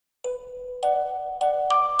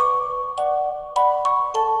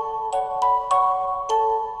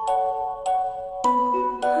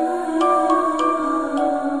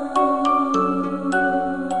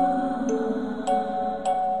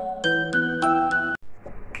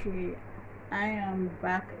Okay, I am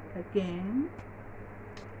back again.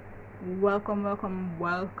 Welcome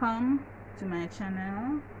to my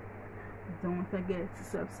channel. Don't forget to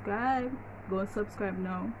subscribe. Go subscribe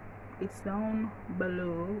now. It's down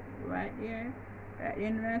below, right there, right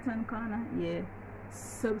in the right hand corner. Yeah,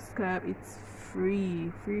 subscribe. It's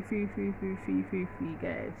free,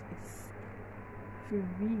 guys. It's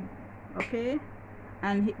free. Okay,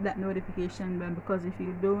 and hit that notification bell, because if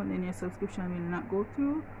you don't, then your subscription will not go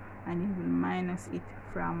through and it will minus it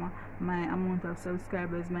from my amount of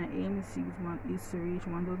subscribers. My aim is to reach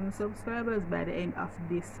 1,000 subscribers by the end of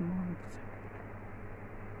this month.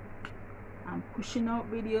 I'm pushing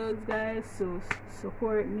out videos, guys, so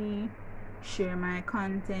support me, share my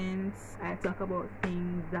contents. I talk about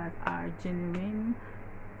things that are genuine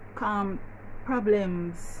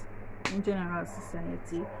problems in general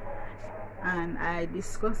society, and I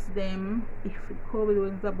discuss them. If COVID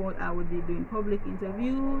wasn't about, I would be doing public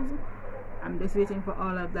interviews. I'm just waiting for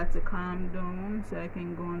all of that to calm down so I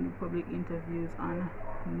can go on public interviews on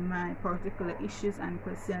my particular issues and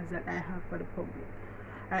questions that I have for the public.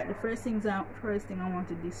 Alright, the first thing I want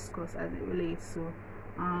to discuss as it relates to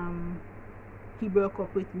he broke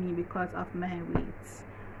up with me because of my weight.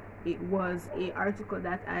 It was a article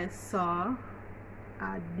that I saw,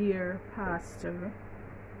 a Dear Pastor,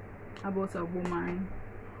 about a woman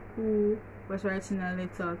who was writing a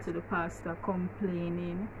letter to the pastor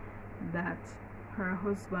complaining that her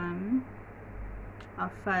husband of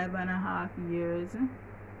 5.5 years,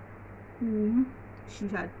 whom she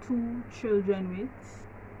had 2 children with,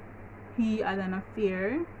 he had an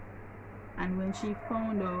affair, and when she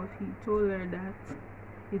found out, he told her that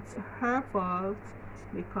it's her fault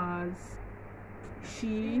because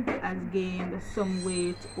she has gained some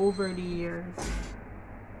weight over the years.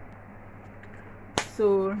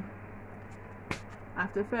 So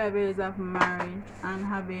after 5 years of marriage and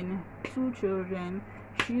having 2 children,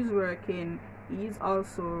 she's working, he's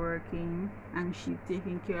also working, and she's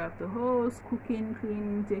taking care of the house, cooking,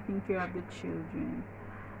 cleaning, taking care of the children.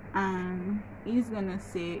 And he's gonna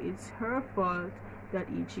say it's her fault that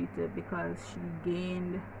he cheated because she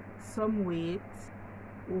gained some weight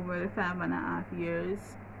over the 5.5 years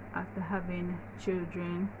after having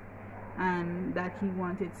children, and that he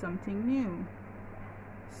wanted something new.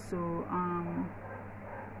 So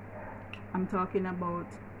I'm talking about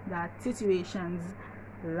that situations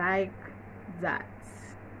like that.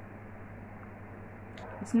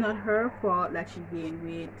 It's not her fault that she gained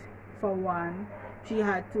weight. For one, she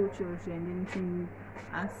had 2 children. Didn't she,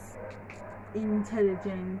 as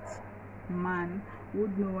intelligent man,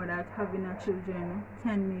 would know that having children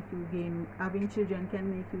can make you gain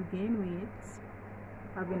weight.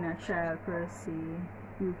 Having a child per se,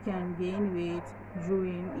 you can gain weight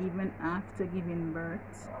during, even after giving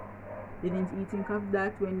birth. Didn't he think of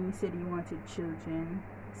that when he said he wanted children?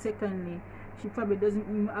 Secondly, she probably doesn't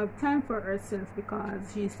even have time for herself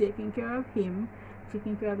because she's taking care of him,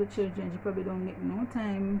 taking care of the children. She probably don't get no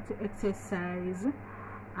time to exercise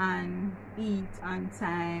and eat on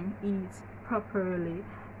time, eat properly,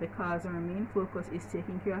 because her main focus is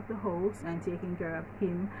taking care of the house and taking care of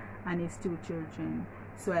him and his 2 children.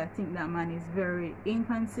 So I think that man is very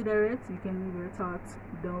inconsiderate. You can leave your thoughts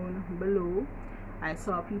down below. I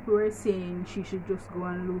saw people were saying she should just go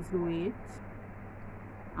and lose the weight.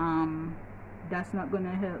 That's not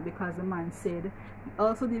gonna help, because the man said he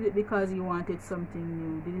also did it because he wanted something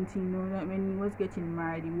new. Didn't he know that when he was getting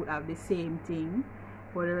married he would have the same thing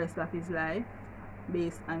for the rest of his life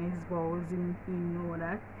based on his vows? Didn't he know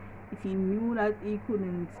that? If he knew that he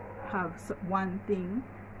couldn't have one thing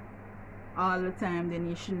all the time, then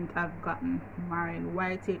he shouldn't have gotten married.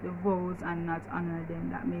 Why take the vows and not honor them?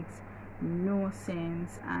 That makes no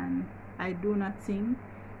sense, and I do not think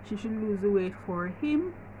she should lose the weight for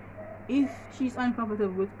him. If she's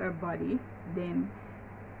uncomfortable with her body, then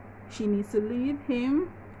she needs to leave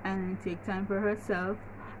him and take time for herself.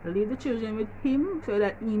 Leave the children with him so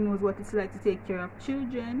that he knows what it's like to take care of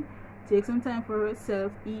children. Take some time for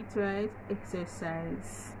herself, eat right,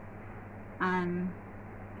 exercise, and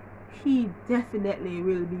he definitely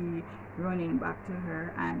will be running back to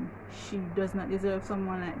her, and she does not deserve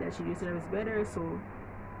someone like that. She deserves better. So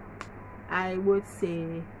I would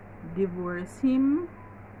say divorce him,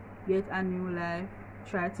 get a new life,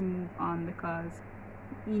 try to move on, because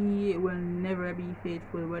he will never be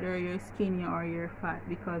faithful, whether you're skinny or you're fat,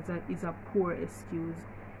 because that is a poor excuse.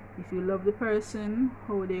 If you love the person,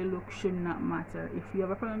 how they look should not matter. If you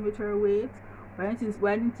have a problem with her weight, why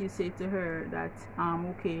didn't you say to her that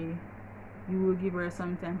okay, you will give her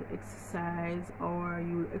some time to exercise, or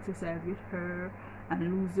you will exercise with her and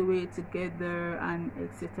lose the weight together and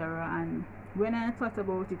etc. And when I thought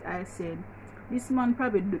about it, I said this man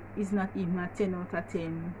probably is not even a 10 out of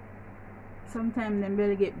 10. Sometimes them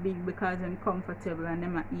belly get big because them comfortable and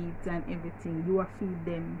them a eat and everything. You a feed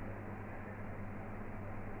them.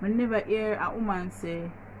 I never hear a woman say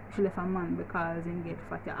she left a man because he get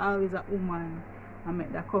fat. Always a woman I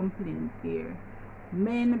make that complaint here.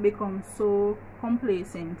 Men become so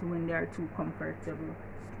complacent when they are too comfortable.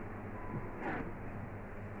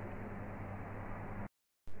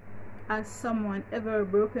 Has someone ever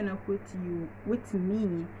broken up with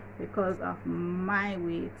me because of my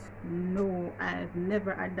weight? No, I've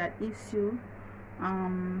never had that issue.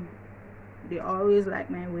 They always like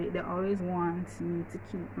my weight. They always want me to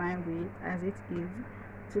keep my weight as it is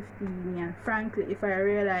to feed me. And frankly, if I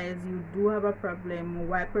realize you do have a problem,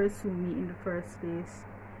 why pursue me in the first place?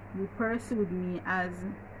 You pursued me as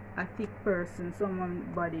a thick person,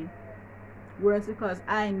 somebody. Whereas because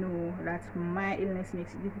I know that my illness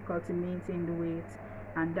makes it difficult to maintain the weight,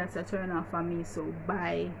 and that's a turn off for me. So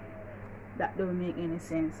bye. That don't make any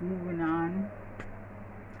sense. Moving on.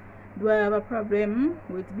 Do I have a problem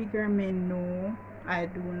with bigger men? No, I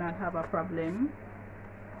do not have a problem.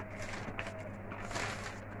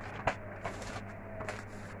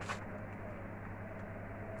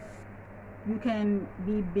 You can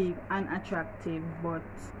be big and attractive, but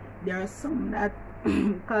there are some that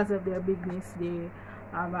because of their bigness they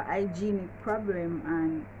have a hygienic problem,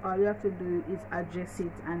 and all you have to do is address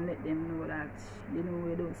it and let them know that you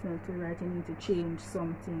don't smell too right, you need to change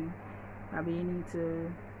something. Maybe you need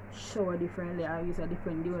to shower differently or use a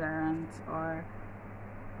different deodorant or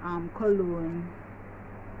cologne.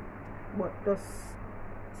 But just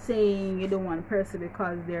saying you don't want a person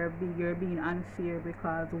because they're big, you're being unfair,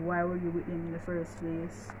 because why were you with them in the first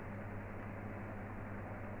place?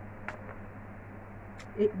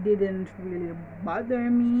 It didn't really bother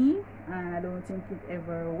me, and I don't think it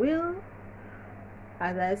ever will.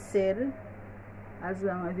 As I said, as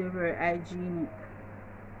long as you're very hygienic.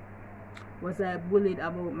 Was I bullied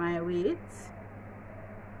about my weight?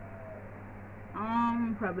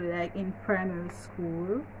 Probably like in primary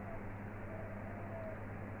school.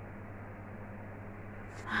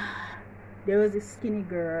 There was a skinny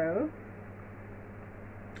girl.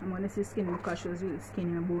 I'm gonna say skinny because she was really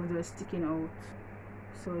skinny, her bones were sticking out.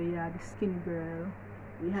 So yeah, the skinny girl,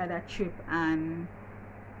 we had a trip and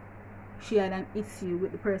she had an issue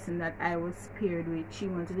with the person that I was paired with. She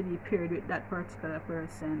wanted to be paired with that particular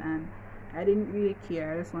person, and I didn't really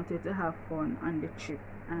care. I just wanted to have fun on the trip.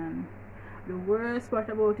 And the worst part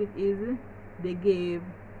about it is they gave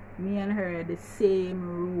me and her the same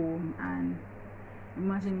room, and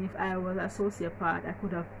imagine if I was a sociopath, I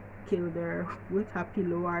could have killed her with a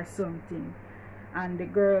pillow or something. And the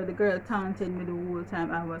girl taunted me the whole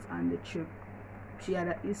time I was on the trip. She had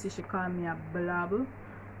an issue, she called me a blob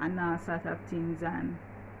and all sort of things, and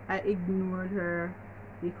I ignored her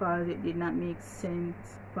because it did not make sense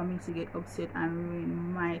for me to get upset and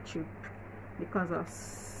ruin my trip because of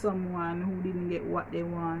someone who didn't get what they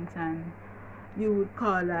want. And you would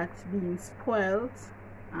call that being spoiled.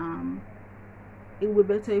 It would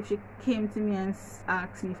be better if she came to me and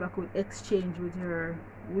asked me if I could exchange with her,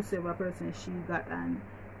 whichever person she got, and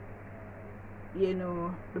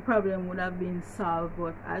the problem would have been solved.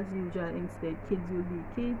 But as usual, instead kids will be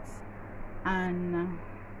kids. And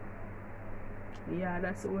yeah,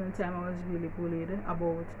 that's the only time I was really bullied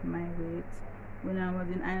about my weight. When I was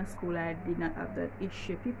in high school, I did not have that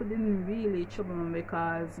issue. People didn't really trouble me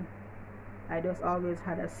because I just always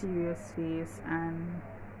had a serious face, and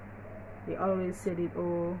they always said it,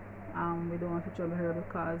 oh, we don't want to trouble her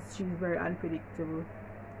because she's very unpredictable.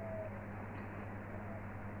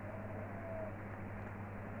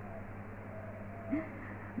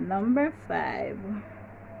 Number 5.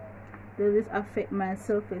 Does this affect my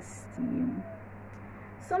self-esteem?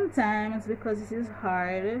 Sometimes, because it is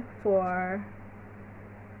hard for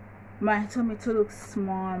my tummy to look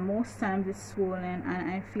small. Most times it's swollen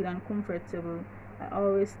and I feel uncomfortable. I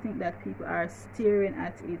always think that people are staring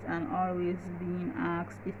at it, and always being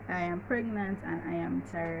asked if I am pregnant, and I am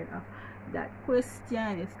tired of that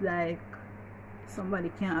question. It's like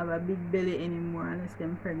somebody can't have a big belly anymore unless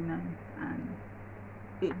they're pregnant, and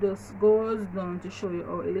it just goes down to show you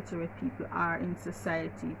how illiterate people are in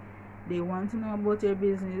society. They want to know about your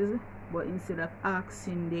business, but instead of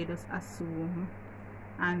asking, they just assume,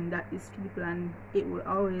 and that is people, and it will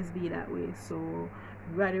always be that way. So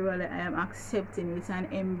gradually I am accepting it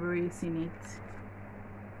and embracing it.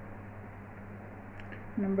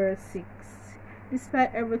 Number 6.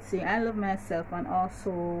 Despite everything, I love myself and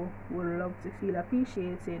also would love to feel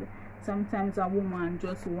appreciated. Sometimes a woman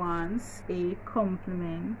just wants a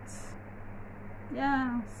compliment.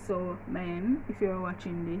 Yeah, so men, if you're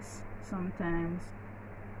watching this, sometimes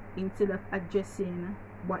instead of addressing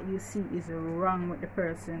what you see is wrong with the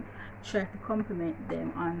person, try to compliment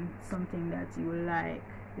them on something that you like,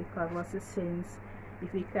 because what's the sense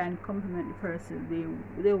if you can compliment the person?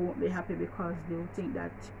 They won't be happy because they'll think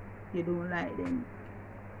that you don't like them.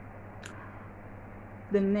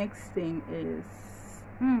 The next thing is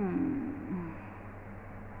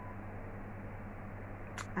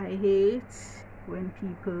I hate when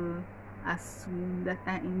people assume that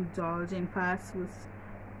I indulge in fast foods,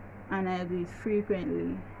 and I do it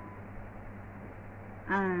frequently,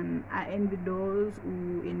 and I envy those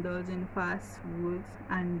who indulge in fast foods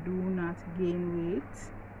and do not gain weight.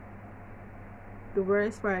 The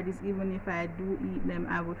worst part is, even if I do eat them,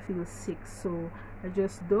 I would feel sick, so I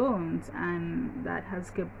just don't, and that has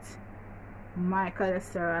kept my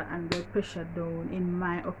cholesterol and blood pressure down, in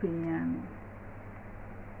my opinion.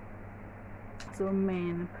 So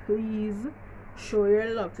men, please show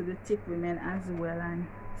your love to the thick women as well, and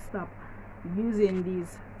stop using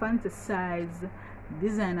these fantasized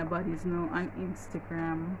designer bodies now on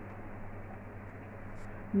Instagram.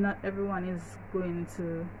 Not everyone is going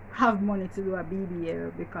to have money to do a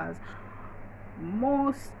BBL, because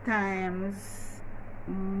most times,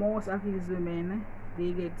 most of these women,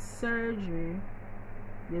 they get surgery.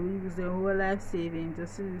 They will use their whole life savings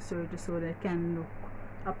just to do surgery so they can look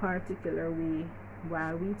a particular way,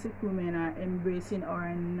 while we two women are embracing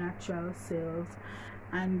our natural selves,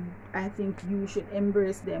 and I think you should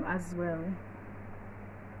embrace them as well.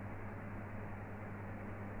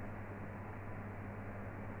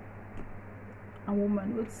 A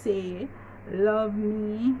woman would say, love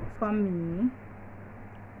me for me.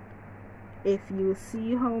 If you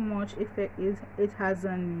see how much effect it has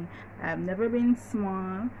on me, I've never been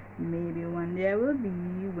small. Maybe one day I will be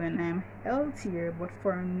when I'm healthier, but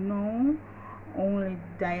for now, only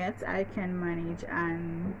diet I can manage,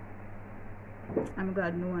 and I'm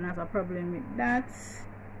glad no one has a problem with that.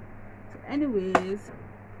 So anyways,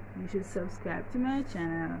 you should subscribe to my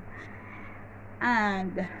channel,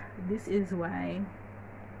 and this is why.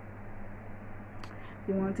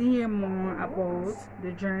 You want to hear more about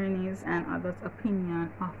the journeys and others'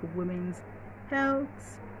 opinion of women's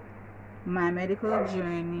health, my medical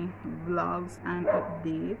journey, vlogs and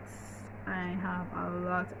updates. I have a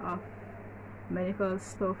lot of medical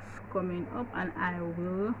stuff coming up, and I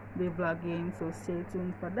will be vlogging, so stay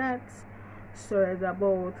tuned for that. Stories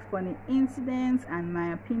about funny incidents and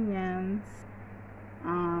my opinions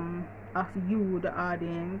of you, the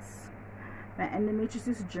audience, my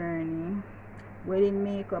endometriosis journey, wedding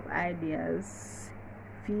makeup ideas,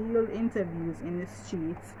 field interviews in the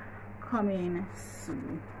streets coming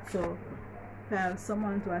soon. So if I have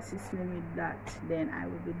someone to assist me with that, then I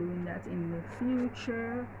will be doing that in the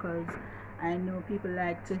future, because I know people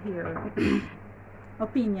like to hear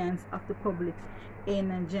opinions of the public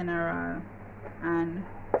in general. And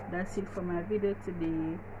that's it for my video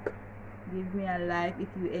today. Give me a like if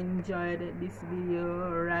you enjoyed this video.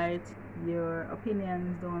 Write your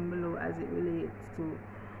opinions down below as it relates to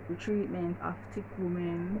the treatment of thick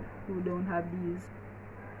women who don't have these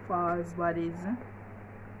false bodies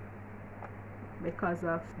because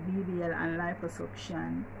of BBL and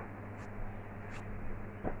liposuction.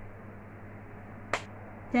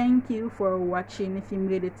 Thank you for watching. If you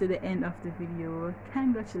made it to the end of the video,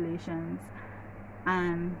 congratulations.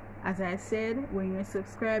 And as I said, when you're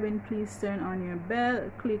subscribing, please turn on your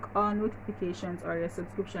bell, click on notifications, or your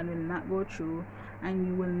subscription will not go through and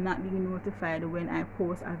you will not be notified when I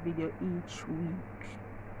post a video each week.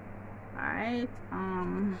 Alright,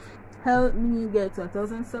 help me get to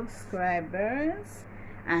 1,000 subscribers,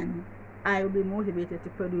 and I will be motivated to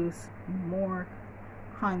produce more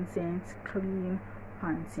content, clean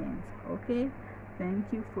content. Okay, thank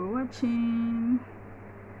you for watching.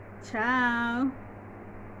 Ciao.